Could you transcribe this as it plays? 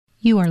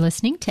You are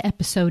listening to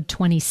episode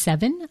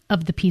 27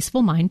 of the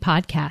Peaceful Mind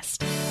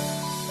podcast.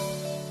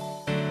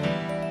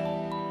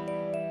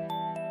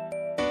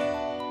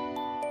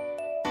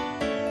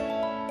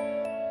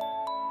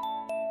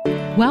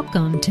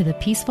 Welcome to the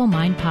Peaceful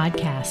Mind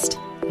podcast,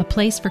 a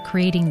place for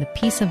creating the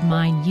peace of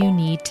mind you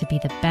need to be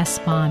the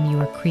best mom you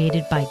are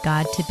created by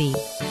God to be.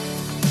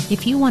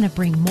 If you want to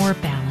bring more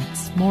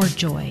balance, more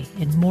joy,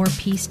 and more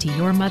peace to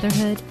your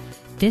motherhood,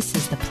 this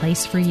is the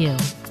place for you.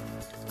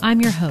 I'm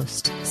your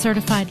host,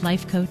 certified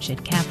life coach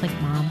and Catholic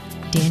mom,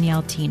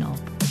 Danielle Thienel.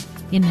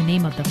 In the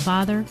name of the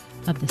Father,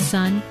 of the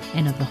Son,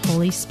 and of the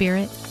Holy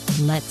Spirit,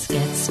 let's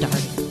get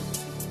started.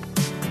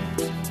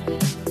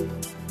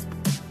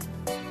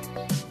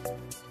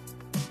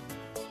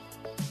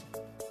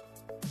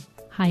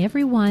 Hi,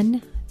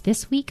 everyone.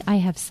 This week I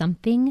have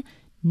something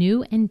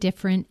new and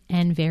different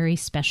and very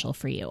special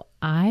for you.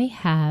 I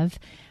have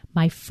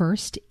my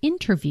first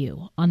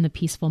interview on the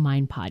Peaceful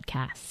Mind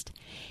podcast.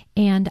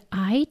 And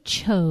I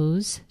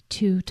chose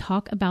to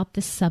talk about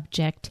the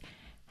subject,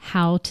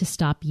 how to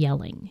stop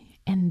yelling.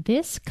 And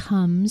this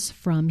comes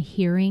from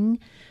hearing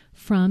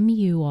from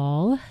you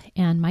all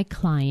and my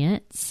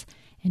clients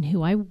and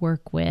who I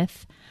work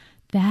with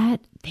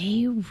that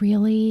they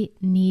really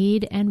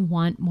need and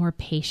want more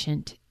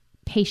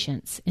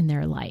patience in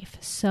their life.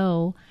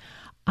 So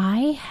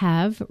I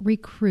have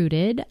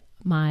recruited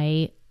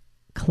my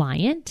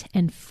client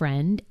and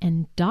friend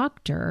and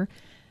doctor,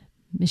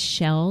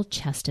 Michelle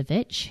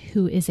Chestovich,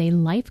 who is a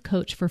life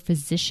coach for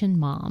physician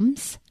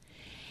moms.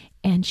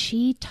 And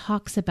she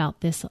talks about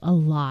this a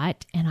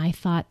lot. And I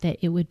thought that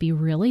it would be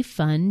really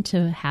fun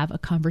to have a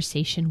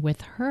conversation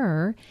with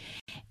her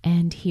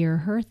and hear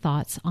her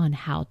thoughts on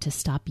how to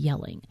stop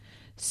yelling.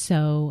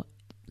 So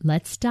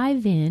let's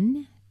dive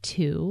in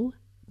to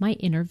my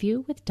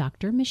interview with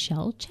Dr.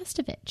 Michelle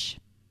Chestovich.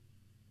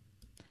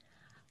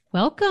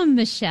 Welcome,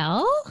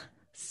 Michelle.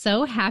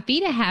 So happy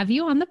to have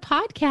you on the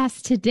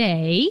podcast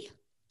today.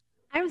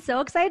 I'm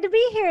so excited to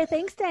be here.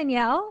 Thanks,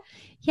 Danielle.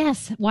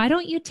 Yes. Why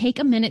don't you take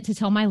a minute to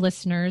tell my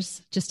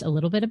listeners just a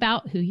little bit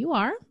about who you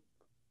are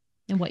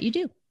and what you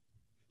do?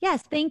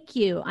 Yes, thank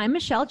you. I'm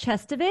Michelle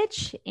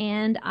Chestovich,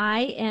 and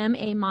I am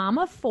a mom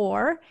of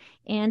 4,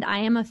 and I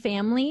am a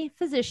family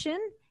physician,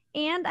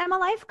 and I'm a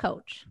life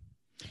coach.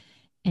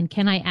 And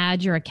can I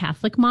add you're a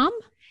Catholic mom?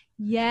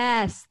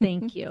 Yes,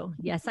 thank you.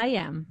 Yes, I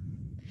am.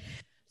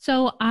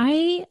 So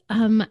I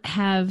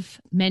have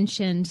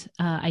mentioned,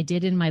 I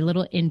did in my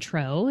little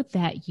intro,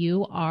 that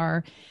you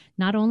are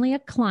not only a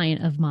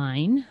client of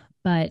mine,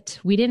 but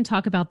we didn't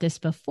talk about this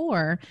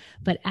before,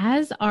 but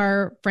as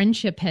our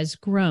friendship has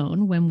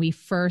grown when we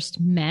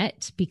first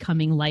met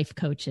becoming life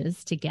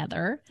coaches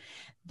together,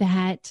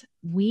 that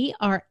we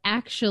are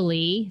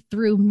actually,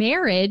 through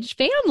marriage,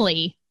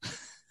 family.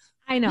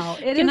 I know.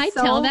 Can I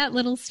tell that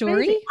little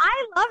story? Crazy.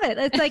 I love it.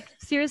 It's like,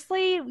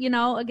 seriously,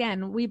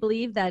 again, we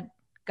believe that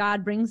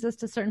God brings us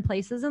to certain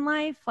places in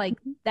life. Like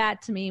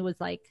that to me was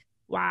like,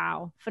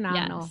 wow,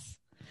 phenomenal. Yes.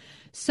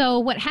 So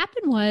what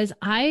happened was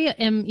I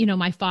am,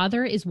 my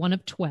father is one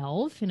of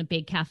 12 in a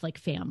big Catholic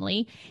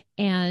family.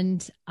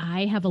 And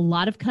I have a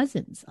lot of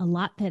cousins, a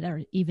lot that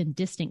are even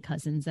distant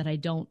cousins that I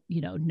don't,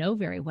 know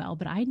very well.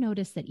 But I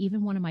noticed that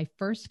even one of my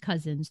first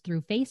cousins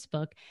through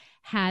Facebook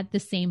had the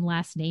same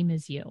last name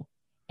as you.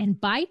 And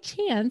by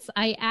chance,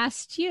 I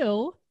asked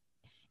you,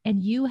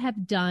 and you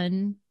have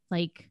done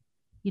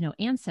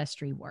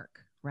ancestry work,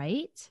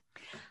 right?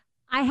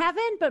 I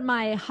haven't, but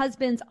my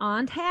husband's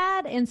aunt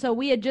had. And so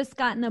we had just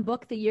gotten a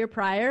book the year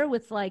prior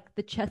with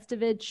the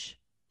Chestovich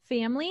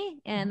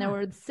family. And there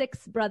were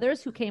 6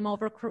 brothers who came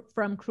over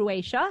from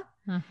Croatia.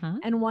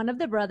 And one of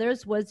the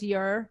brothers was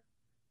your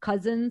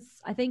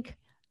cousin's, I think,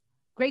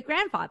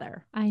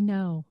 great-grandfather. I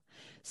know.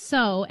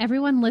 So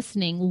everyone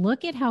listening,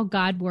 look at how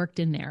God worked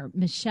in there.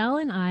 Michelle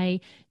and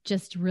I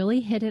just really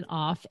hit it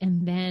off.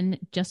 And then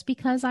just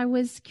because I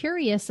was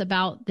curious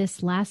about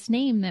this last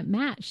name that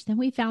matched, then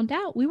we found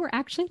out we were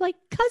actually like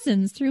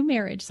cousins through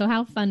marriage. So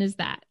how fun is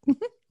that?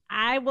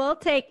 I will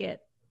take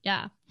it.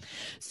 Yeah.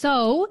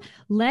 So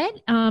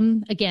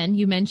again,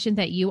 you mentioned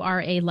that you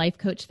are a life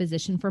coach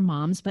physician for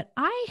moms, but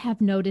I have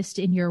noticed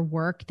in your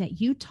work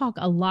that you talk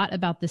a lot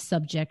about the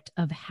subject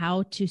of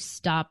how to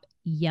stop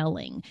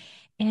yelling.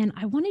 And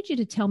I wanted you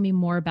to tell me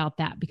more about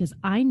that because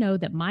I know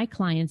that my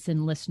clients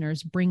and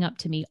listeners bring up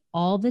to me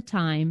all the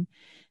time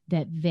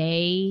that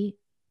they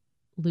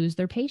lose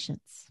their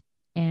patience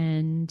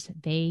and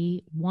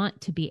they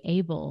want to be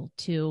able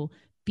to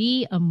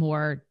be a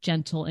more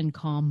gentle and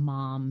calm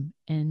mom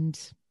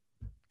and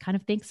kind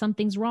of think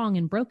something's wrong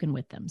and broken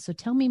with them. So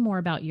tell me more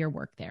about your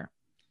work there.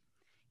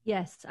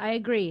 Yes, I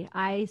agree.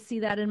 I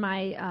see that in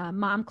my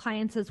mom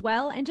clients as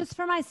well. And just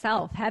for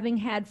myself, having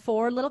had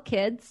 4 little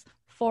kids,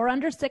 4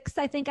 under 6,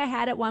 I think I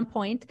had at one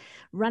point,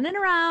 running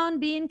around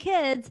being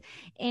kids.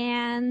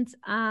 And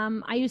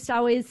I used to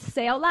always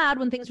say out loud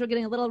when things were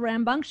getting a little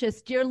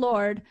rambunctious, "Dear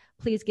Lord,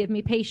 please give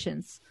me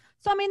patience."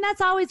 So,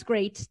 that's always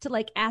great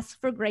to ask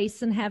for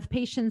grace and have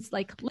patience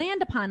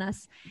land upon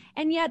us.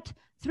 And yet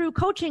through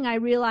coaching, I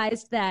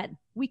realized that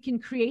we can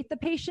create the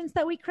patience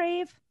that we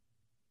crave.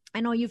 I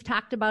know you've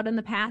talked about in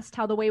the past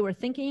how the way we're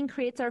thinking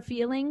creates our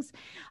feelings.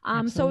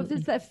 So if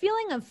it's a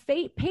feeling of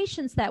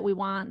patience that we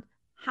want,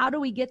 how do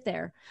we get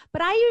there?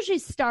 But I usually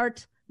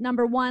start,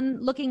 number one,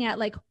 looking at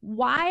like,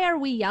 why are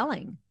we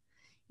yelling?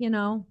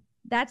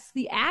 That's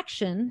the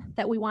action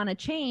that we want to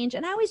change.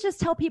 And I always just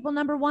tell people,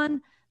 number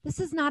one, this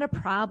is not a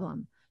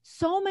problem.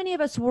 So many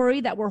of us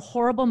worry that we're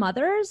horrible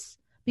mothers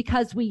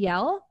because we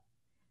yell.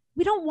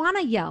 We don't want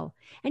to yell.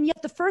 And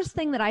yet the first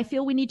thing that I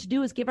feel we need to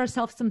do is give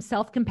ourselves some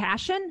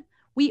self-compassion.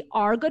 We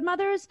are good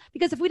mothers,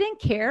 because if we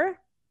didn't care,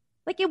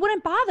 like, it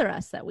wouldn't bother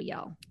us that we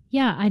yell.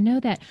 Yeah, I know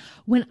that.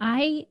 When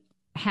I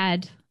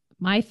had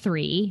my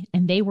 3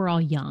 and they were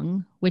all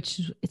young,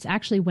 which it's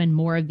actually when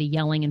more of the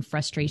yelling and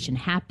frustration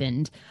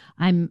happened,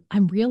 I'm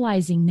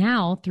realizing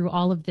now through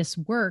all of this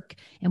work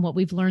and what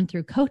we've learned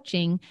through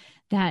coaching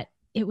that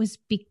it was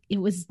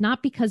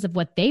not because of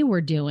what they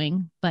were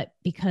doing, but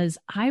because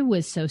I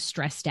was so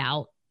stressed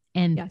out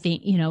and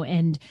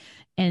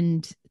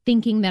and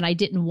thinking that I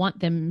didn't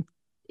want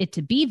it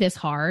to be this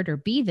hard or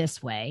be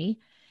this way.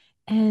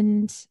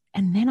 And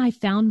then I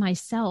found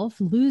myself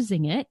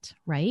losing it,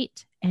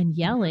 right? And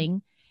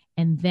yelling.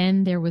 And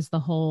then there was the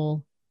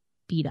whole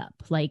beat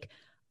up. Like,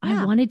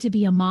 I wanted to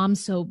be a mom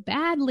so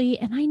badly,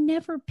 and I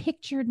never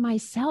pictured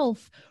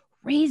myself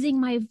raising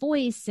my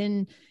voice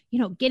and,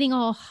 getting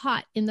all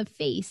hot in the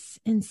face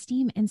and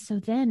steam. And so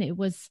then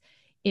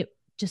it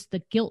just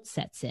the guilt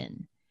sets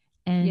in.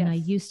 And I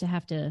used to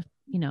have to,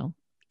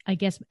 I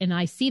guess, and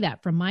I see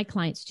that from my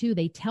clients too.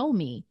 They tell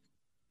me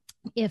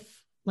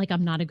if like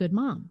I'm not a good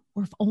mom,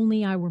 or if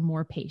only I were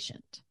more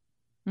patient.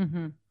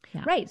 Mm-hmm.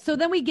 Yeah. Right. So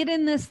then we get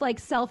in this like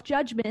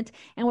self-judgment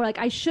and we're like,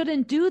 I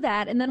shouldn't do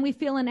that. And then we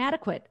feel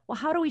inadequate. Well,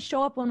 how do we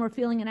show up when we're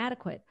feeling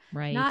inadequate?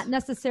 Right. Not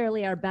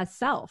necessarily our best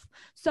self.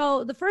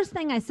 So the first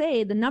thing I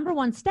say, the number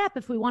one step,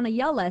 if we want to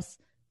yell less,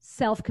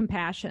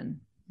 self-compassion.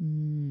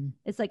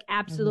 It's like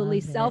absolutely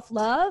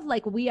self-love.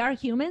 Like, we are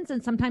humans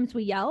and sometimes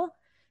we yell,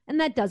 and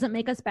that doesn't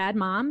make us bad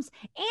moms.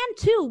 And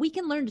 2, we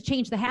can learn to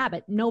change the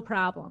habit. No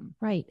problem.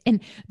 Right.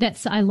 And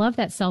I love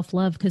that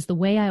self-love, because the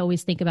way I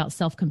always think about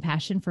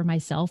self-compassion for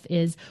myself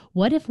is,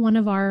 what if one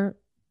of our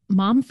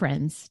mom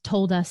friends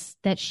told us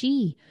that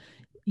she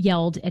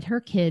yelled at her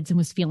kids and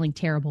was feeling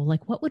terrible?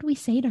 Like, what would we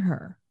say to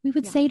her? We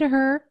would say to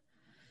her,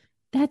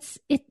 that's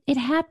it. It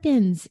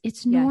happens.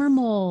 It's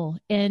normal.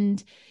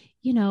 And,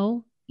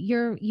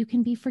 you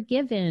can be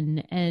forgiven.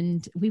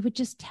 And we would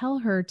just tell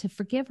her to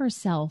forgive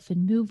herself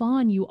and move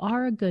on. You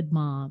are a good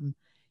mom.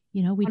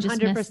 We just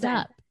 100%. Messed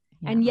up.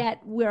 Yeah. And yet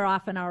we're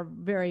often our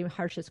very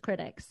harshest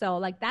critics. So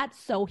like, that's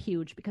so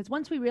huge, because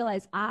once we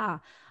realize,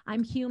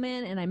 I'm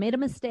human and I made a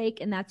mistake,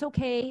 and that's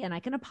okay, and I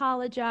can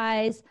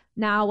apologize.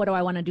 Now, what do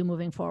I want to do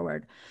moving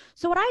forward?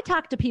 So what I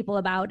talk to people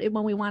about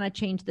when we want to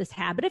change this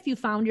habit, if you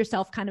found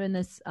yourself kind of in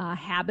this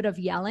habit of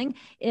yelling,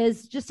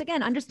 is just,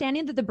 again,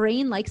 understanding that the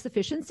brain likes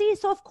efficiency.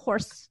 So of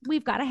course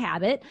we've got a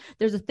habit.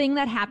 There's a thing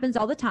that happens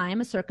all the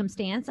time, a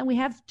circumstance, and we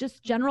have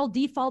just general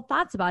default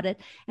thoughts about it.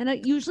 And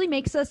it usually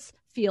makes us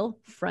feel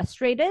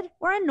frustrated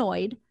or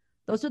annoyed.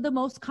 Those are the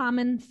most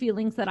common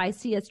feelings that I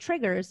see as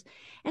triggers.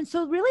 And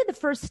so really the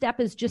first step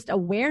is just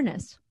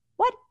awareness.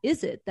 What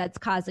is it that's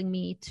causing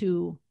me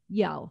to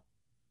yell?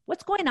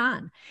 What's going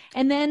on?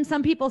 And then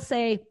some people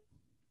say,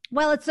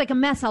 well, it's like a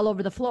mess all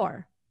over the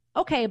floor.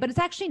 Okay, but it's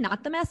actually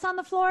not the mess on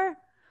the floor.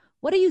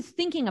 What are you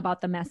thinking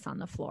about the mess on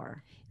the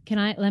floor?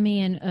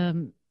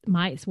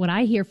 What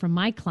I hear from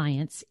my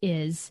clients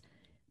is,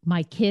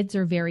 my kids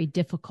are very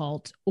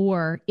difficult,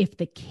 or if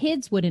the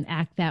kids wouldn't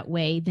act that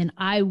way, then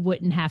I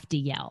wouldn't have to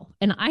yell.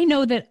 And I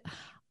know that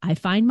I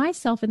find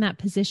myself in that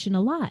position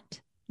a lot.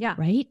 Yeah.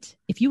 Right?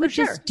 If you would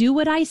just do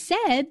what I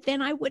said,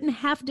 then I wouldn't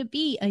have to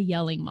be a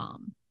yelling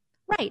mom.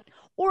 Right.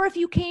 Or if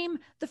you came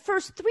the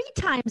first 3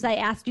 times I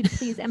asked you to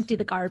please empty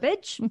the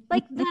garbage,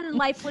 like, then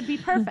life would be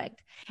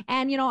perfect.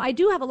 And, I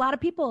do have a lot of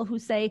people who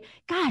say,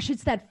 gosh,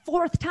 it's that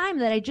 4th time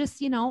that I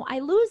just, I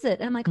lose it.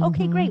 And I'm like,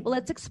 okay, great. Well,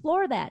 let's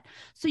explore that.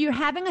 So you're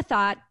having a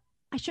thought,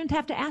 I shouldn't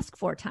have to ask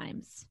 4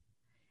 times.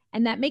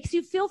 And that makes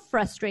you feel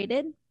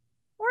frustrated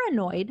or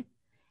annoyed.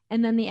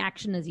 And then the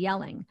action is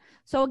yelling.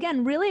 So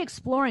again, really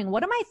exploring,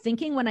 what am I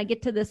thinking when I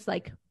get to this,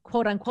 like,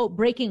 quote unquote,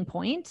 breaking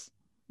point?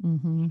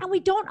 And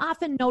we don't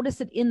often notice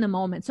it in the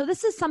moment. So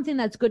this is something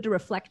that's good to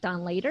reflect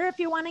on later if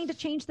you're wanting to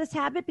change this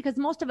habit, because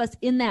most of us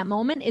in that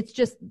moment, it's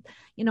just,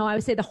 I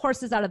would say the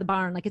horse is out of the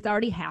barn, like it's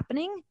already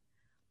happening.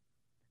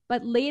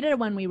 But later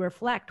when we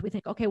reflect, we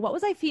think, okay, what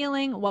was I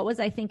feeling? What was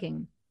I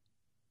thinking?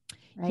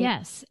 Right?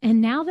 Yes. And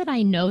now that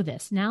I know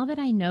this, now that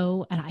I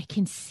know, and I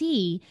can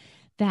see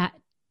that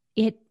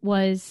it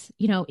was,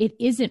 it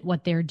isn't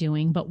what they're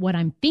doing, but what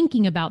I'm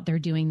thinking about they're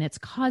doing that's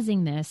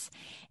causing this.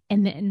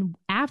 And then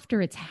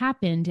after it's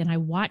happened and I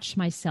watch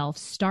myself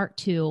start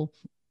to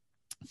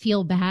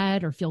feel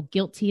bad or feel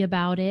guilty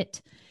about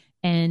it.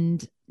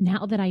 And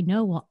now that I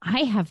know, well, I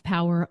have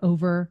power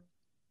over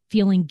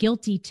feeling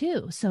guilty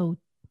too. So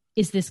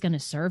is this going to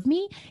serve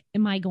me?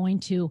 Am I going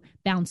to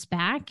bounce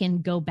back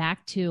and go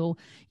back to,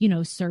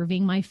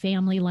 serving my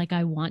family like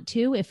I want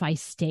to if I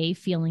stay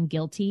feeling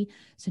guilty?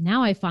 So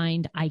now I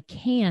find I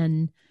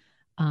can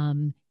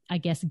I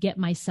guess, get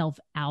myself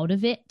out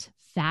of it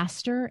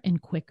faster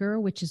and quicker,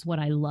 which is what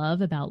I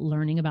love about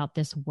learning about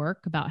this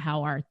work, about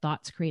how our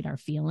thoughts create our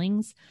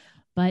feelings.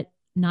 But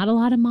not a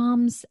lot of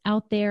moms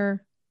out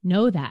there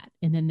know that.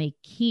 And then they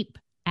keep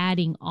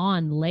adding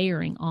on,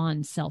 layering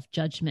on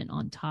self-judgment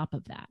on top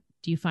of that.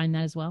 Do you find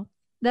that as well?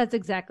 That's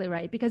exactly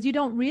right. Because you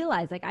don't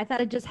realize, like, I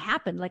thought it just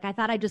happened. Like, I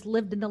thought I just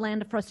lived in the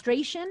land of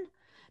frustration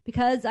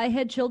because I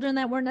had children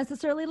that weren't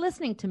necessarily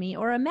listening to me,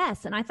 or a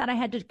mess. And I thought I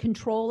had to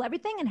control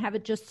everything and have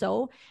it just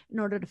so in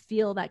order to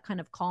feel that kind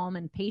of calm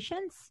and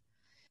patience.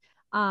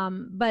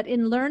 But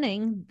in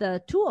learning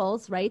the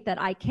tools, right, that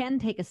I can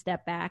take a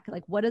step back,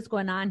 like, what is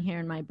going on here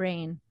in my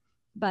brain?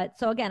 But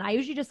so again, I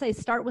usually just say,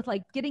 start with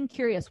like getting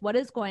curious. What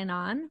is going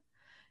on?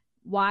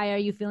 Why are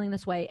you feeling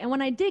this way? And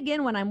when I dig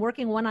in, when I'm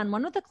working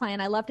one-on-one with a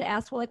client, I love to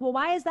ask, well, like, well,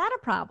 why is that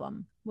a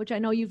problem? Which I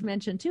know you've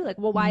mentioned too. Like,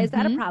 well, why is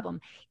that a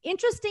problem?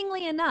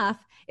 Interestingly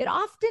enough, it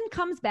often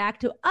comes back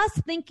to us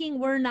thinking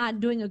we're not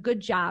doing a good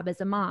job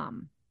as a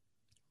mom.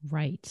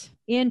 Right.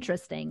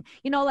 Interesting.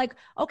 You know, like,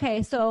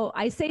 okay, so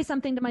I say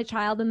something to my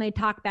child and they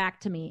talk back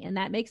to me, and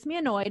that makes me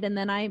annoyed, and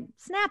then I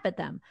snap at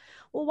them.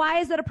 Well, why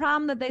is it a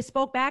problem that they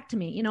spoke back to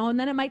me? You know, and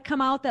then it might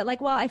come out that, like,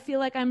 well, I feel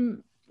like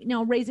I'm, you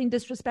know, raising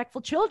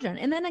disrespectful children.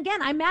 And then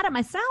again, I'm mad at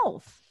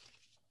myself.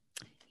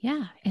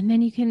 Yeah. And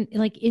then you can,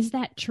 like, is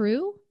that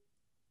true?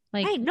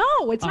 Like, hey,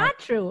 no, it's not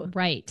true.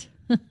 Right.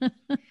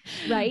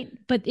 Right.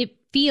 But it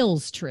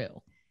feels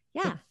true.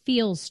 Yeah. It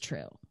feels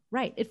true.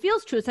 Right. It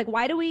feels true. It's like,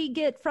 why do we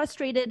get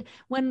frustrated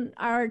when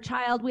our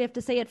child, we have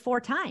to say it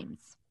 4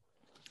 times?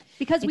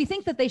 Because we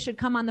think that they should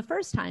come on the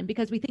first time,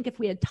 because we think if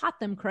we had taught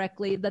them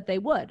correctly that they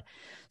would.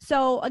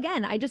 So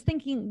again, I just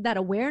thinking that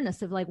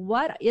awareness of like,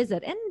 what is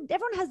it? And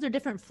everyone has their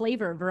different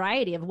flavor,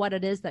 variety of what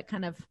it is that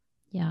kind of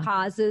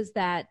causes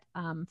that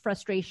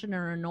frustration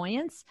or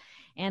annoyance.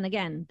 And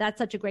again, that's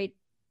such a great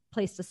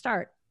place to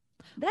start.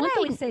 Then I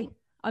always say,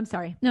 I'm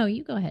sorry. No,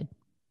 you go ahead.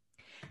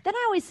 Then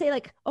I always say,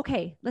 like,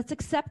 okay, let's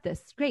accept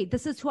this. Great.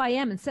 This is who I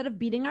am. Instead of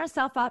beating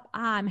ourselves up,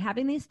 I'm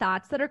having these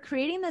thoughts that are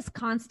creating this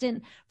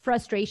constant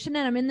frustration,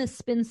 and I'm in this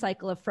spin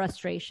cycle of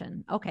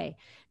frustration. Okay.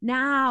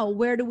 Now,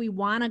 where do we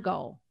want to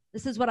go?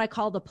 This is what I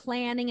call the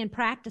planning and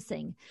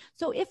practicing.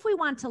 So if we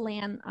want to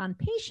land on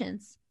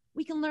patience,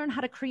 we can learn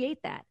how to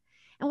create that.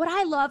 And what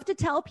I love to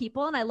tell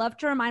people, and I love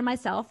to remind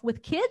myself,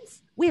 with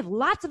kids, we have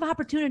lots of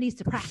opportunities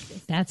to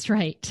practice. That's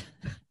right.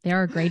 They're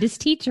our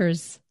greatest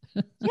teachers.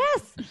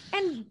 Yes.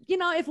 And, you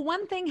know, if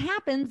one thing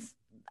happens,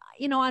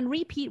 you know, on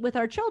repeat with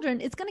our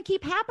children, it's going to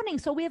keep happening.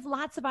 So we have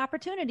lots of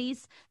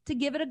opportunities to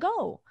give it a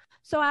go.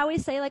 So I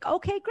always say, like,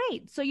 okay,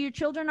 great. So your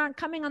children aren't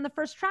coming on the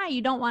first try.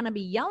 You don't want to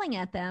be yelling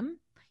at them.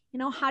 You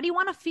know, how do you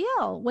want to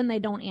feel when they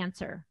don't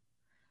answer?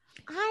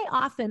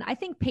 I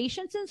think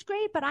patience is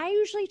great, but I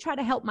usually try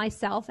to help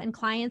myself and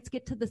clients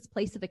get to this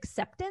place of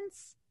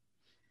acceptance.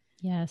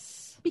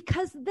 Yes.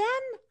 Because then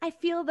I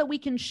feel that we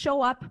can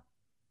show up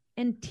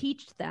and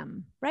teach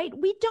them, right?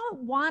 We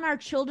don't want our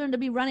children to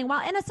be running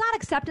wild. And it's not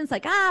acceptance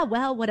like,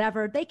 well,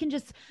 whatever. They can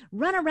just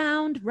run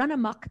around, run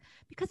amok.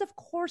 Because of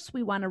course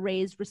we want to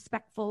raise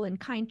respectful and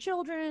kind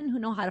children who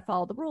know how to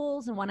follow the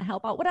rules and want to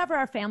help out, whatever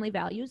our family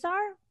values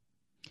are.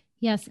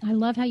 Yes, I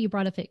love how you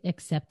brought up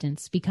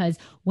acceptance, because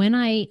when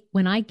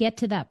I get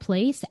to that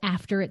place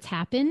after it's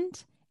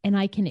happened and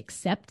I can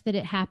accept that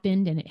it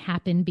happened, and it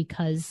happened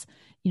because,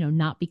 you know,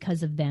 not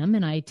because of them,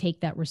 and I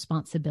take that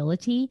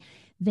responsibility,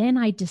 then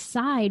I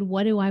decide,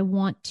 what do I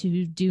want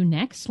to do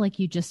next, like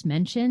you just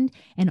mentioned.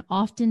 And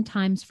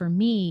oftentimes for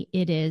me,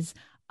 it is,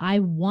 I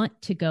want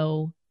to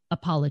go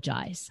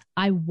apologize.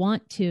 I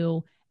want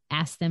to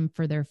ask them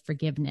for their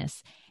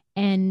forgiveness.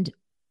 And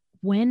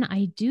when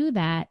I do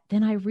that,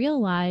 then I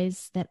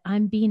realize that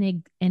I'm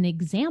being an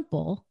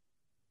example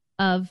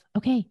of,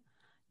 okay,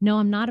 no,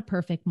 I'm not a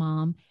perfect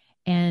mom.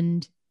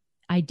 And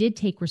I did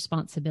take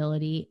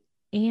responsibility,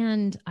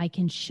 and I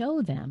can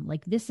show them,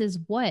 like, this is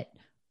what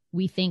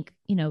we think,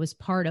 you know, is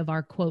part of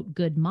our quote,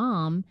 good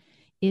mom,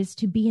 is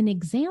to be an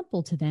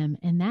example to them.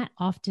 And that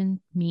often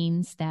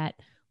means that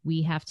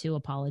we have to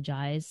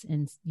apologize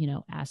and, you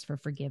know, ask for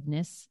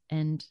forgiveness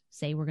and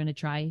say, we're going to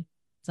try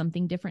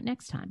something different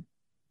next time.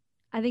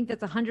 I think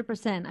that's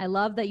 100%. I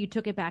love that you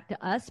took it back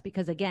to us,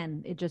 because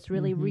again, it just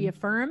really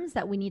reaffirms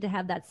that we need to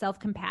have that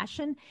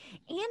self-compassion.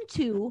 And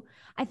 2,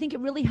 I think it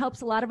really helps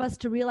a lot of us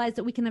to realize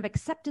that we can have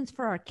acceptance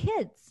for our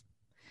kids.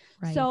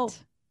 Right. So,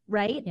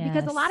 right? Yes.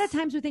 Because a lot of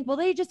times we think, well,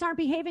 they just aren't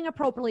behaving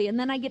appropriately. And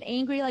then I get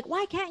angry, like,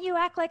 why can't you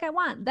act like I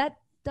want? That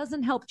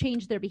doesn't help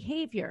change their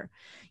behavior.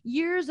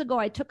 Years ago,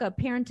 I took a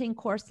parenting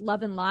course,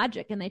 Love and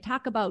Logic, and they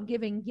talk about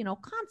giving, you know,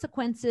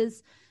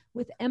 consequences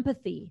with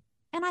empathy.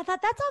 And I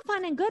thought, that's all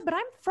fine and good, but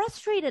I'm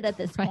frustrated at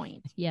this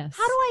point. Yes.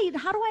 How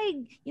do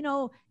I, you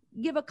know,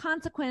 give a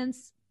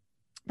consequence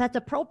that's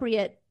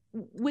appropriate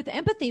with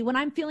empathy when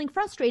I'm feeling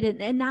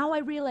frustrated? And now I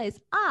realize,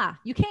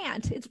 you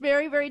can't. It's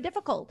very, very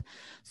difficult.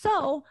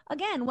 So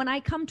again, when I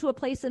come to a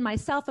place in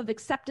myself of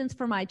acceptance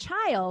for my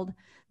child,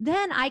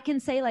 then I can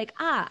say, like,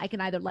 I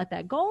can either let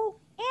that go,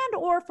 and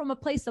or from a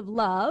place of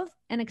love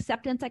and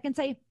acceptance, I can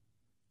say,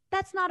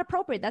 that's not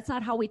appropriate. That's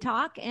not how we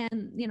talk.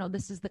 And,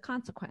 this is the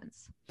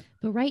consequence.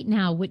 But right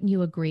now, wouldn't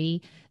you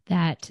agree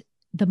that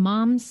the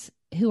moms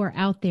who are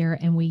out there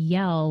and we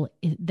yell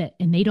that,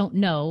 and they don't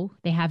know,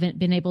 they haven't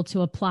been able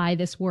to apply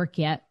this work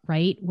yet,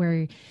 right?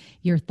 Where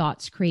your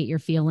thoughts create your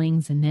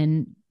feelings and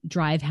then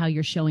drive how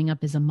you're showing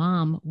up as a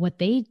mom. What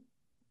they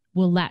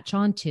will latch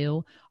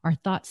onto are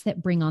thoughts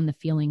that bring on the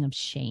feeling of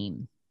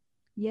shame.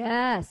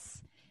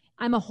 Yes.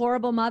 I'm a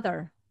horrible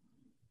mother.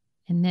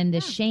 And then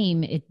the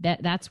shame,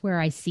 that's where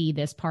I see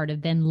this part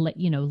of then,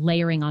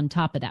 layering on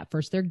top of that.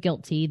 First, they're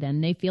guilty,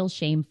 then they feel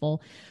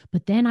shameful.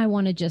 But then I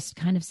want to just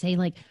kind of say,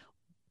 like,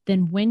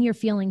 then when you're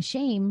feeling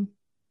shame,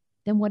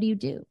 then what do you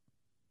do?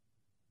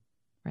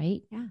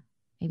 Right? Yeah.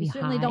 Maybe you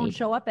certainly hide. Don't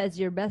show up as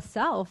your best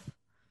self.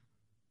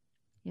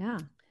 Yeah.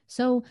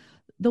 So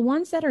the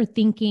ones that are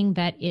thinking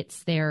that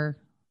it's their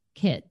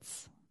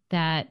kids,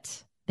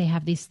 that they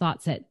have these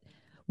thoughts that,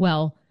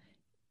 well,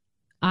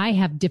 I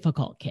have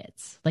difficult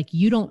kids. Like,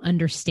 you don't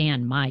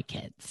understand my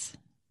kids.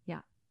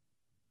 Yeah.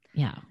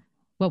 Yeah.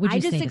 What would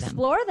you say to them? I just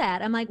explore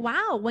that. I'm like,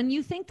 wow, when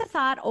you think the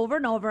thought over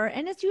and over,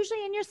 and it's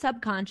usually in your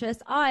subconscious,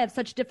 oh, I have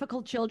such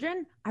difficult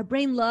children. Our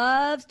brain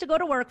loves to go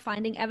to work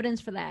finding evidence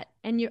for that.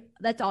 And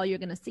that's all you're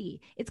going to see.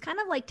 It's kind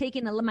of like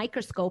taking a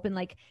microscope and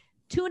like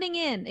tuning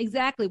in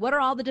exactly what are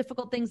all the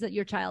difficult things that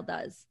your child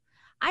does.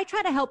 I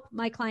try to help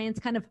my clients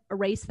kind of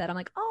erase that. I'm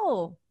like,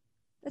 oh,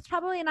 that's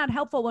probably not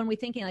helpful when we're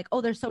thinking like,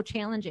 oh, they're so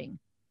challenging.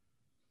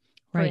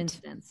 For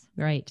instance.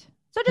 Right.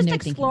 So just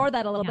explore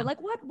that a little bit. Like,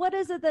 what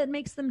is it that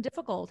makes them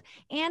difficult?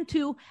 And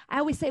I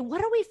always say,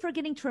 what are we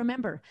forgetting to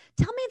remember?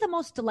 Tell me the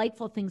most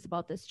delightful things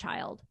about this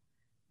child.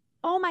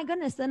 Oh my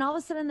goodness. Then all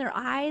of a sudden their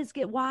eyes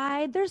get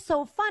wide. They're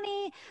so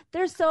funny.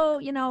 They're so,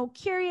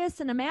 curious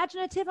and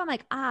imaginative. I'm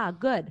like,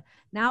 good.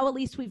 Now at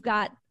least we've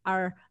got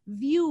our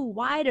view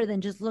wider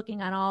than just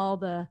looking at all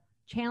the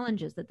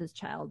challenges that this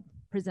child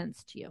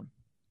presents to you.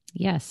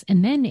 Yes.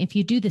 And then if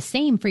you do the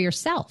same for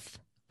yourself,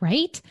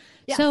 right?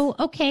 Yes. So,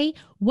 okay,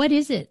 what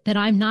is it that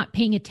I'm not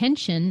paying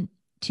attention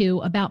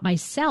to about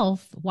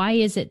myself? Why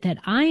is it that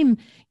I'm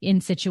in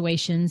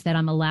situations that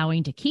I'm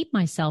allowing to keep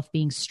myself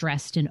being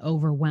stressed and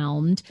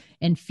overwhelmed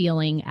and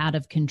feeling out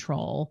of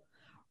control,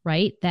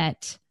 right?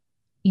 That,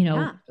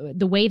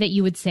 the way that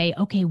you would say,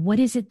 okay, what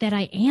is it that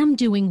I am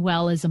doing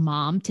well as a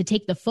mom, to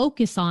take the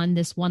focus on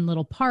this one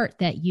little part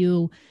that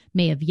you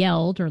may have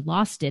yelled or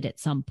lost it at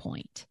some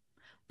point.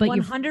 But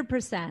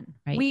 100%.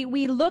 Right?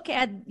 We look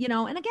at, and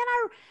again,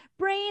 our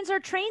brains are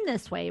trained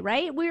this way,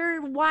 right?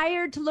 We're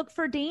wired to look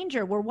for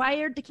danger. We're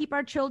wired to keep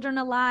our children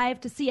alive,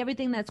 to see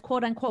everything that's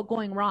quote unquote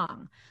going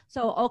wrong.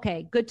 So,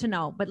 okay, good to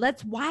know. But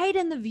let's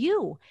widen the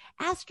view.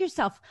 Ask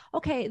yourself,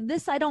 okay,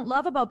 this I don't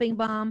love about being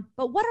mom,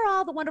 but what are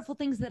all the wonderful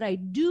things that I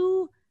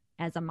do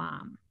as a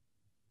mom?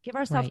 Give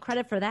ourselves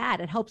credit for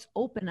that. It helps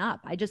open up.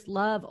 I just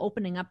love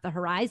opening up the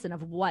horizon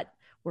of what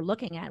we're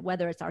looking at,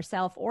 whether it's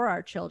ourselves or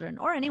our children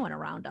or anyone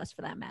around us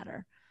for that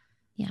matter.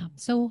 Yeah.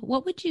 So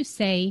what would you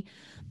say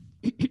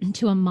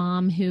to a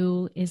mom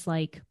who is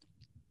like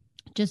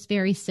just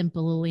very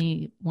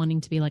simply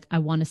wanting to be like, I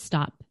want to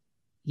stop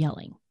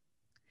yelling?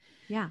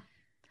 Yeah.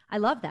 I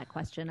love that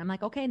question. I'm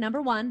like, okay,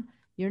 number one,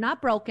 you're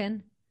not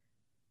broken,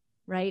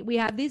 right? We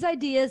have these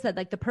ideas that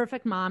like the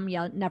perfect mom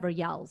never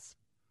yells.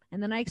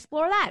 And then I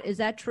explore that. Is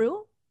that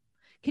true?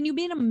 Can you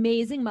be an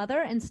amazing mother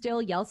and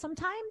still yell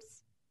sometimes?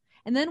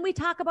 And then we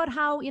talk about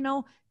how,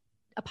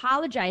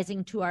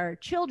 apologizing to our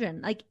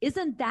children, like,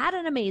 isn't that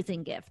an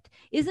amazing gift?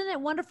 Isn't it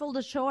wonderful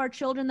to show our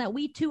children that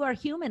we too are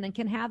human and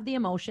can have the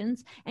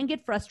emotions and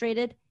get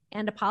frustrated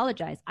and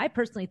apologize? I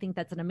personally think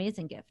that's an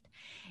amazing gift.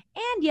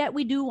 And yet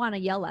we do want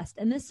to yell less.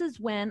 And this is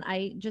when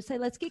I just say,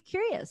 let's get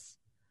curious.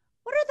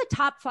 What are the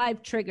top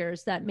 5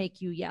 triggers that make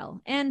you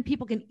yell? And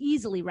people can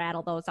easily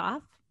rattle those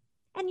off.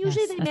 And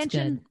usually they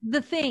mention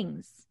the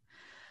things.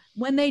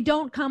 When they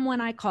don't come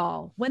when I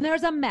call, when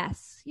there's a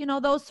mess,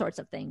 those sorts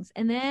of things.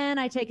 And then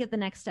I take it the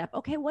next step.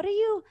 Okay, what are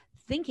you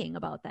thinking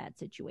about that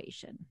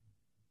situation?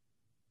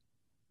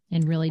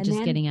 And really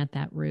just getting at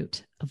that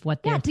root of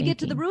what they're thinking. To get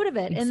to the root of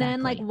it. Exactly. And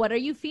then like, what are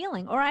you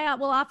feeling? Or I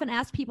will often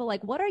ask people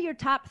like, what are your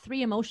top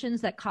 3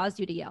 emotions that cause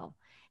you to yell?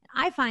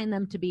 I find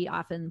them to be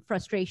often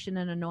frustration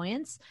and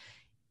annoyance.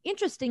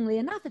 Interestingly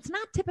enough, it's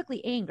not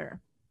typically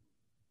anger,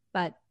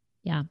 but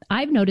yeah,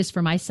 I've noticed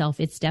for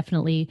myself, it's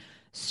definitely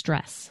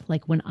stress.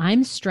 Like when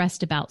I'm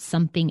stressed about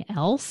something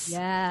else,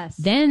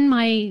 then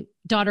my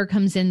daughter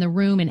comes in the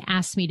room and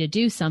asks me to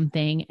do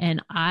something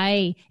and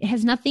it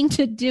has nothing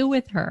to do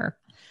with her.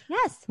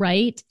 Yes.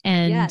 Right.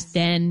 And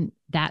then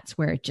that's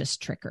where it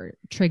just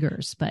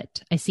triggers.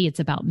 But I see it's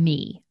about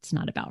me. It's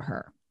not about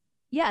her.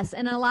 Yes.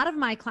 And a lot of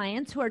my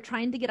clients who are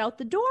trying to get out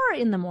the door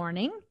in the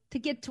morning to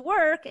get to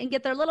work and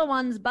get their little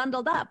ones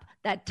bundled up,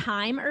 that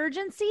time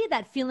urgency,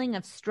 that feeling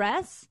of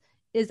stress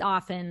is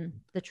often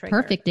the trigger.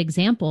 Perfect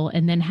example.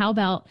 And then how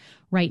about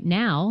right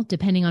now,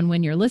 depending on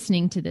when you're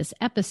listening to this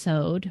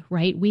episode,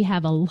 right? We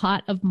have a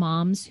lot of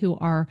moms who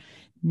are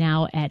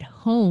now at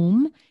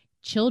home.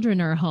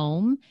 Children are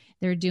home.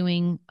 They're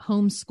doing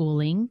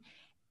homeschooling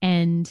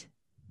and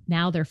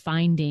now they're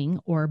finding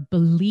or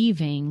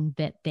believing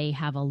that they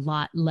have a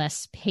lot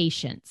less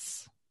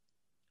patience.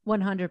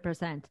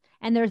 100%.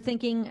 And they're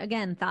thinking,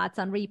 again, thoughts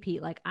on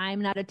repeat, like,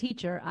 I'm not a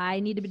teacher. I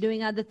need to be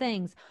doing other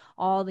things.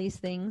 All these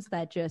things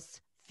that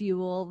just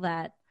fuel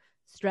that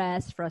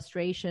stress,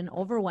 frustration,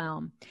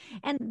 overwhelm.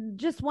 And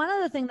just one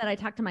other thing that I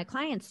talk to my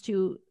clients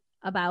too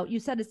about, you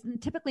said it's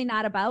typically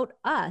not about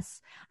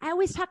us. I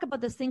always talk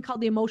about this thing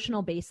called the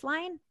emotional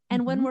baseline.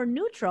 And when we're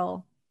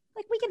neutral,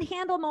 like, we can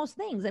handle most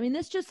things. I mean,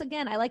 this just,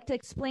 again, I like to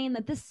explain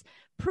that this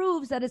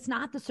proves that it's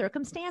not the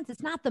circumstance.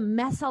 It's not the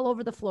mess all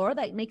over the floor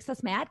that makes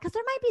us mad, because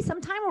there might be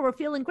some time where we're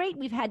feeling great.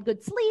 We've had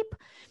good sleep.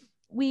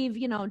 We've,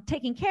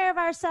 taken care of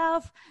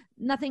ourselves.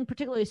 Nothing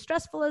particularly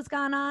stressful has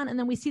gone on. And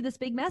then we see this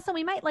big mess and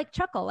we might like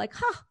chuckle, like,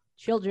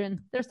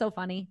 children, they're so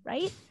funny,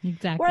 right?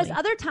 Exactly. Whereas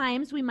other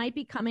times we might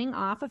be coming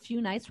off a few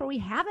nights where we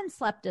haven't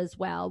slept as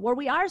well, where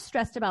we are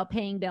stressed about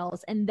paying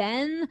bills. And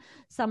then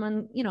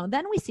someone,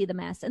 then we see the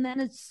mess, and then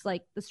it's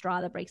like the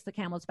straw that breaks the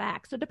camel's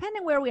back. So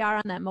depending where we are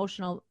on that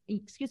emotional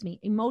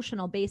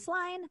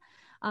baseline,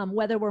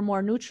 whether we're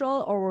more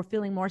neutral or we're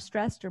feeling more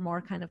stressed or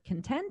more kind of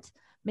content,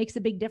 makes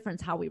a big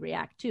difference how we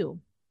react too.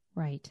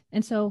 Right.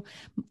 And so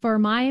for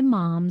my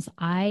moms,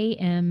 I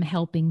am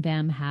helping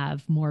them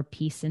have more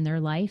peace in their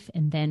life.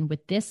 And then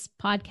with this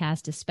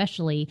podcast,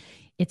 especially,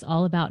 it's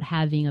all about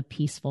having a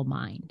peaceful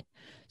mind.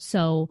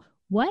 So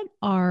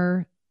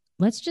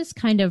let's just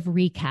kind of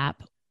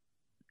recap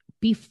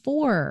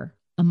before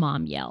a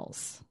mom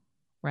yells,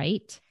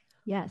 right?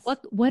 Yes.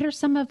 What are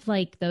some of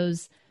like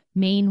those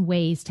main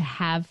ways to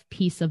have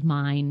peace of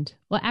mind?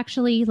 Well,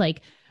 actually,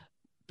 like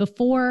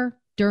before,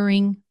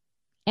 during,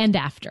 and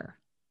after.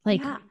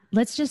 Like,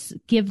 let's just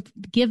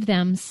give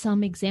them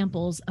some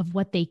examples of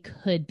what they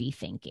could be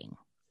thinking.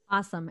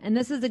 Awesome. And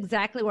this is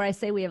exactly where I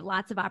say we have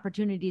lots of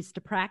opportunities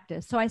to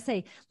practice. So I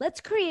say, let's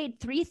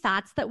create 3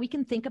 thoughts that we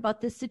can think about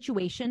this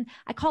situation.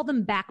 I call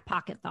them back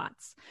pocket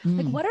thoughts.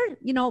 Like, what are,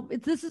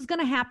 if this is going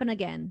to happen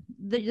again,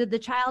 the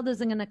child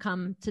isn't going to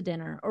come to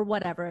dinner or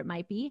whatever it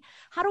might be.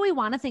 How do we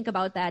want to think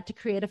about that to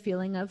create a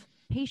feeling of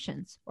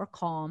patience or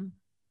calm?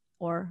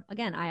 Or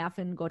again, I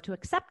often go to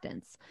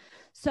acceptance.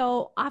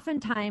 So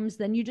oftentimes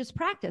then you just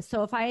practice.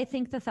 So if I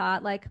think the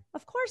thought like,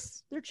 of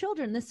course, they're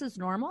children, this is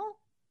normal.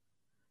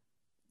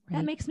 Right.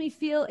 That makes me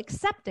feel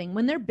accepting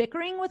when they're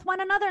bickering with one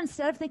another.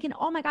 Instead of thinking,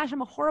 oh my gosh,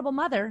 I'm a horrible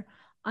mother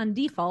on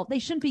default, they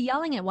shouldn't be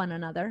yelling at one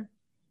another.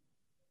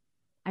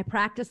 I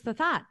practice the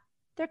thought,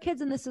 they're kids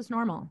and this is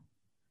normal.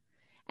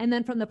 And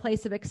then from the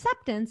place of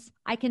acceptance,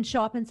 I can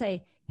show up and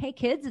say, hey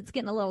kids, it's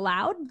getting a little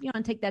loud. You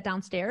want to take that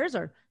downstairs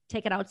or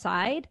take it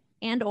outside?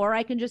 And, or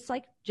I can just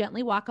like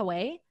gently walk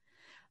away.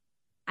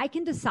 I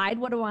can decide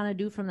what I want to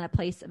do from that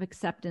place of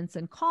acceptance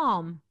and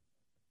calm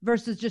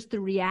versus just the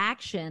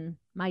reaction,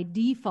 my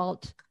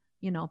default,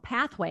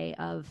 pathway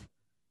of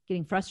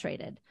getting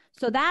frustrated.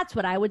 So that's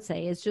what I would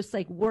say is just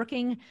like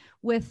working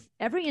with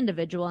every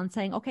individual and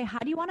saying, okay, how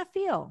do you want to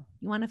feel?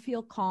 You want to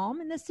feel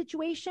calm in this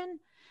situation?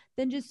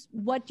 Then just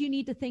what do you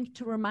need to think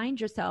to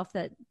remind yourself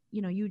that,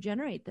 you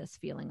generate this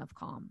feeling of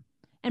calm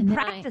and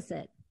practice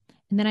it.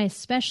 And then I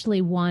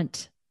especially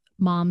want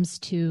moms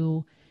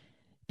to,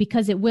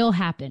 because it will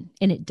happen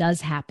and it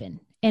does happen.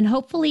 And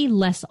hopefully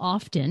less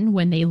often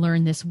when they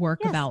learn this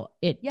work about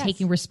it,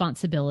 taking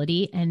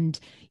responsibility and,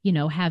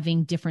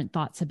 having different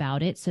thoughts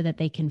about it so that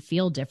they can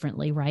feel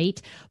differently,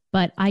 right?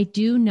 But I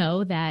do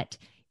know that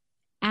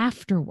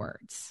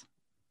afterwards,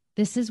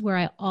 this is where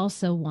I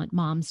also want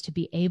moms to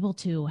be able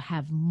to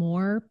have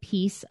more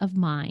peace of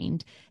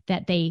mind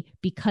that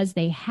because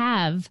they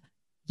have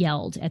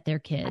yelled at their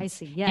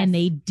kids and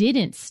they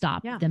didn't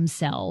stop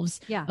themselves.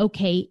 Yeah.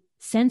 Okay,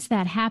 since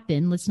that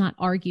happened, let's not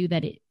argue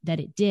that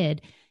it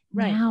did.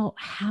 Right. Now,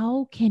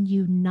 how can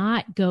you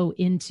not go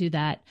into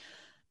that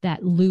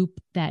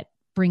loop that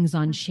brings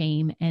on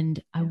shame?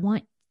 And I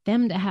want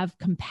them to have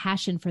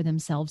compassion for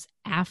themselves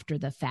after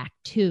the fact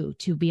too,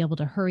 to be able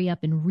to hurry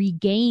up and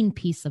regain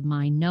peace of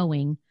mind,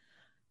 knowing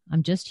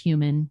I'm just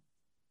human.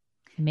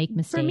 I make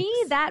mistakes. For me,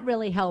 that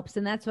really helps.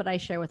 And that's what I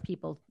share with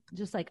people.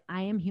 Just like,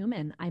 I am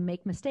human. I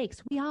make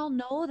mistakes. We all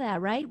know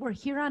that, right? We're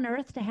here on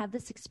earth to have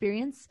this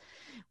experience.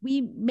 We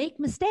make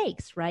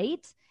mistakes,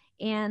 right?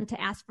 And to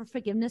ask for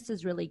forgiveness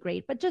is really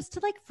great. But just to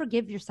like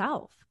forgive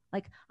yourself.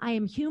 Like, I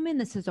am human.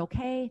 This is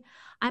okay.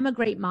 I'm a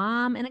great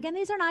mom. And again,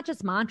 these are not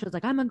just mantras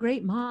like, I'm a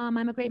great mom.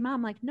 I'm a great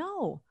mom. Like,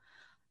 no.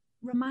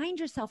 Remind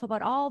yourself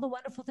about all the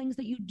wonderful things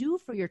that you do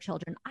for your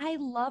children. I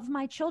love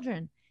my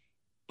children.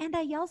 And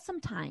I yell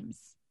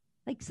sometimes.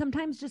 Like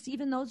sometimes just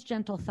even those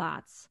gentle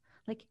thoughts.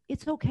 Like,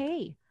 it's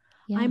okay.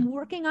 Yeah. I'm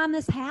working on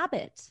this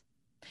habit.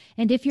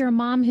 And if you're a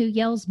mom who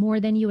yells more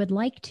than you would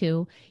like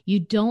to, you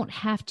don't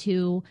have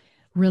to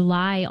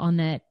rely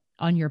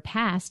on your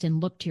past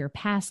and look to your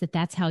past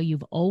that's how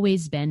you've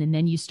always been. And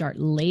then you start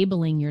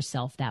labeling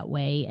yourself that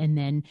way. And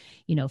then,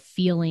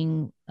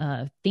 feeling,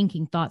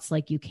 thinking thoughts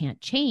like you can't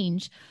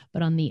change.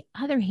 But on the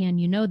other hand,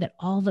 that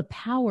all the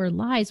power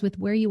lies with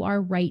where you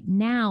are right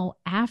now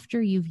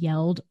after you've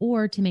yelled,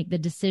 or to make the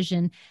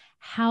decision,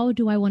 how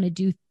do I want to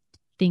do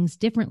things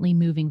differently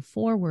moving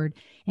forward.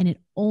 And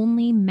it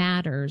only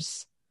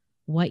matters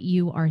what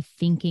you are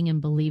thinking and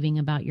believing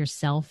about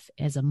yourself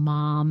as a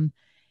mom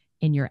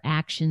and your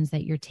actions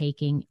that you're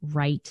taking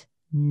right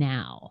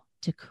now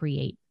to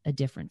create a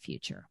different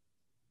future.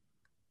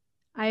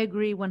 I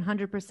agree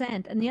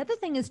 100%. And the other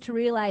thing is to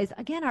realize,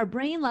 again, our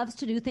brain loves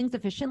to do things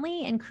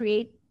efficiently and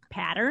create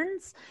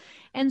patterns.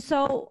 And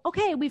so,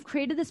 okay, we've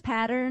created this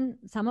pattern,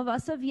 some of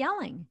us of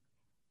yelling.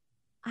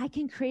 I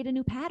can create a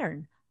new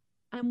pattern.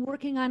 I'm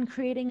working on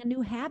creating a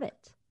new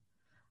habit.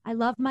 I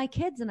love my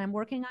kids and I'm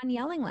working on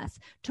yelling less.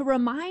 To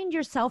remind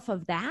yourself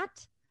of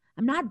that,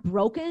 I'm not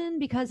broken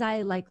because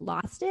I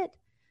lost it.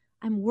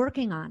 I'm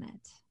working on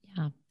it.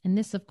 Yeah. And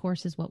this, of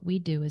course, is what we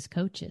do as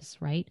coaches,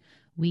 right?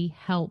 We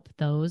help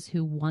those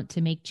who want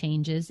to make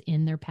changes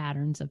in their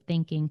patterns of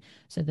thinking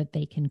so that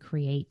they can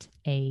create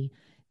a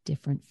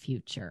different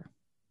future.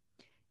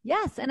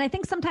 Yes. And I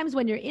think sometimes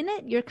when you're in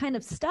it, you're kind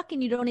of stuck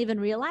and you don't even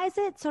realize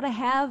it. So to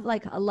have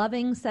a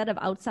loving set of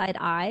outside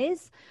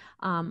eyes,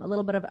 a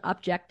little bit of an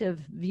objective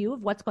view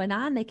of what's going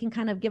on, they can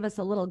kind of give us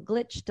a little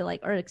glitch to a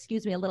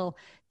little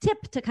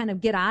tip to kind of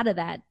get out of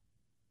that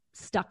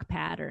stuck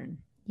pattern.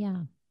 Yeah.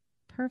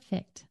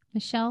 Perfect.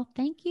 Michelle,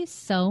 thank you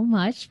so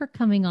much for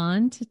coming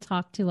on to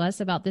talk to us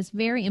about this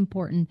very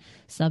important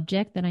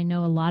subject that I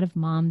know a lot of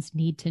moms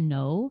need to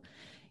know.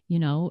 You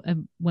know,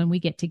 when we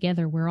get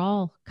together, we're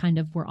all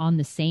we're on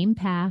the same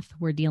path.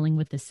 We're dealing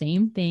with the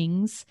same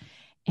things,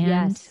 and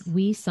yes,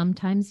 we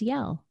sometimes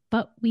yell,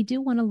 but we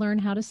do want to learn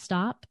how to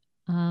stop.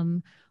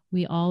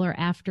 We all are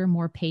after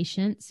more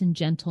patience and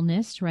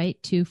gentleness, right?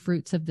 2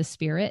 fruits of the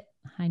Spirit.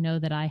 I know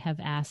that I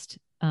have asked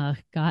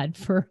God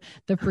for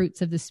the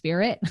fruits of the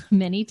Spirit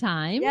many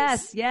times.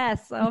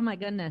 Yes. Oh my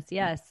goodness.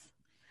 Yes.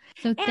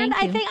 So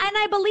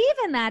I believe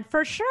in that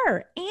for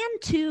sure.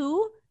 And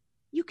 2,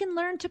 you can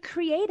learn to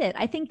create it.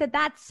 I think that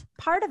that's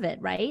part of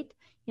it, right?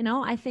 You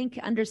know, I think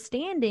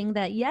understanding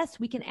that,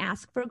 yes, we can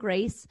ask for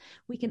grace.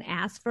 We can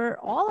ask for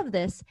all of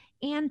this.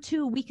 And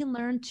 2, we can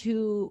learn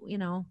to,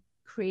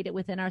 create it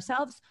within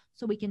ourselves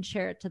so we can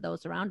share it to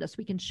those around us.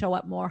 We can show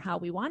up more how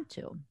we want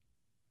to.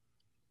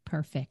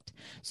 Perfect.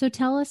 So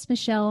tell us,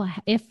 Michelle,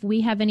 if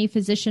we have any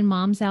physician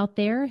moms out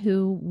there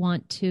who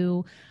want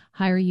to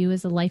hire you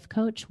as a life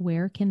coach,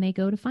 where can they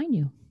go to find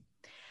you?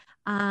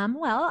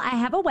 Well, I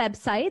have a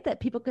website that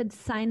people could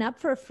sign up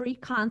for a free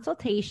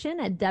consultation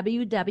at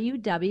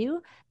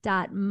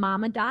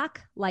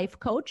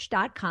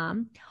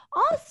www.mamadoclifecoach.com.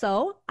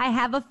 Also, I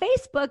have a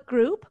Facebook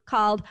group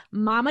called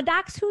Mama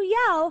Docs Who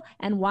Yell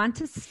and Want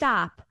to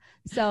Stop.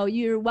 So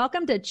you're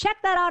welcome to check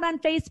that out on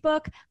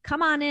Facebook.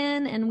 Come on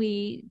in and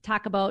we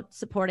talk about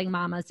supporting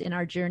mamas in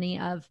our journey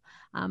of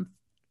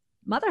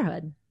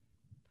motherhood.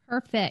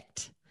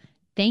 Perfect.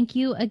 Thank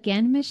you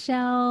again,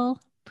 Michelle.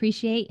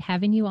 Appreciate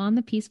having you on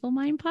the Peaceful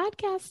Mind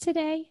podcast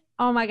today.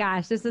 Oh my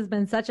gosh, this has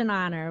been such an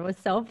honor. It was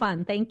so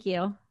fun. Thank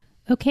you.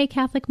 Okay,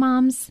 Catholic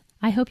moms,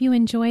 I hope you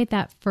enjoyed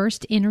that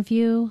first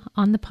interview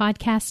on the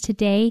podcast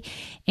today,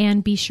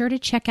 and be sure to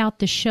check out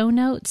the show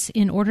notes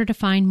in order to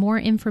find more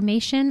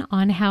information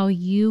on how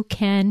you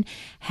can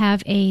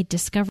have a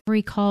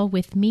discovery call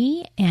with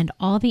me and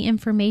all the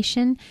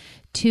information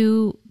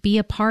to be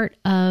a part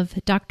of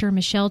Dr.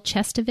 Michelle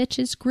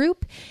Chestovich's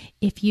group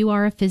if you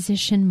are a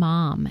physician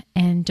mom.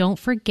 And don't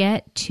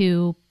forget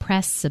to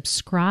press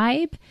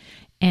subscribe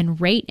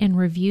and rate and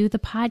review the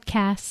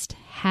podcast.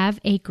 Have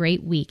a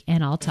great week,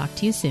 and I'll talk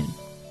to you soon.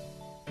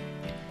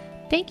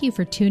 Thank you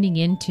for tuning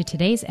in to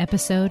today's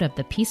episode of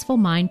the Peaceful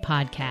Mind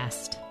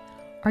podcast.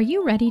 Are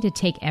you ready to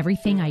take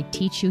everything I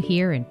teach you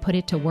here and put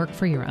it to work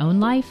for your own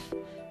life?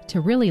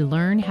 To really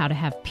learn how to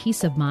have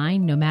peace of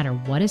mind no matter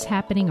what is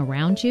happening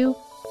around you?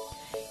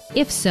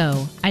 If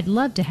so, I'd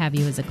love to have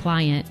you as a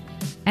client.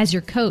 As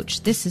your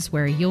coach, this is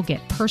where you'll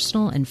get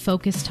personal and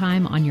focused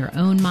time on your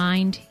own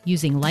mind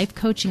using life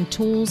coaching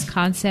tools,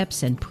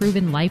 concepts, and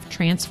proven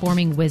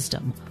life-transforming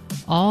wisdom,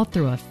 all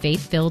through a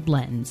faith-filled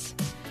lens.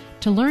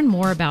 To learn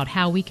more about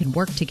how we can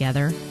work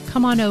together,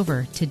 come on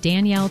over to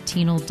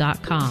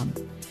DanielleTienel.com.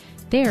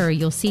 There,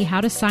 you'll see how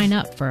to sign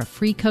up for a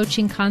free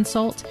coaching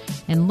consult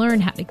and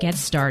learn how to get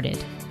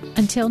started.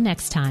 Until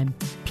next time,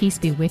 peace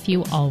be with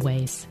you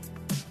always.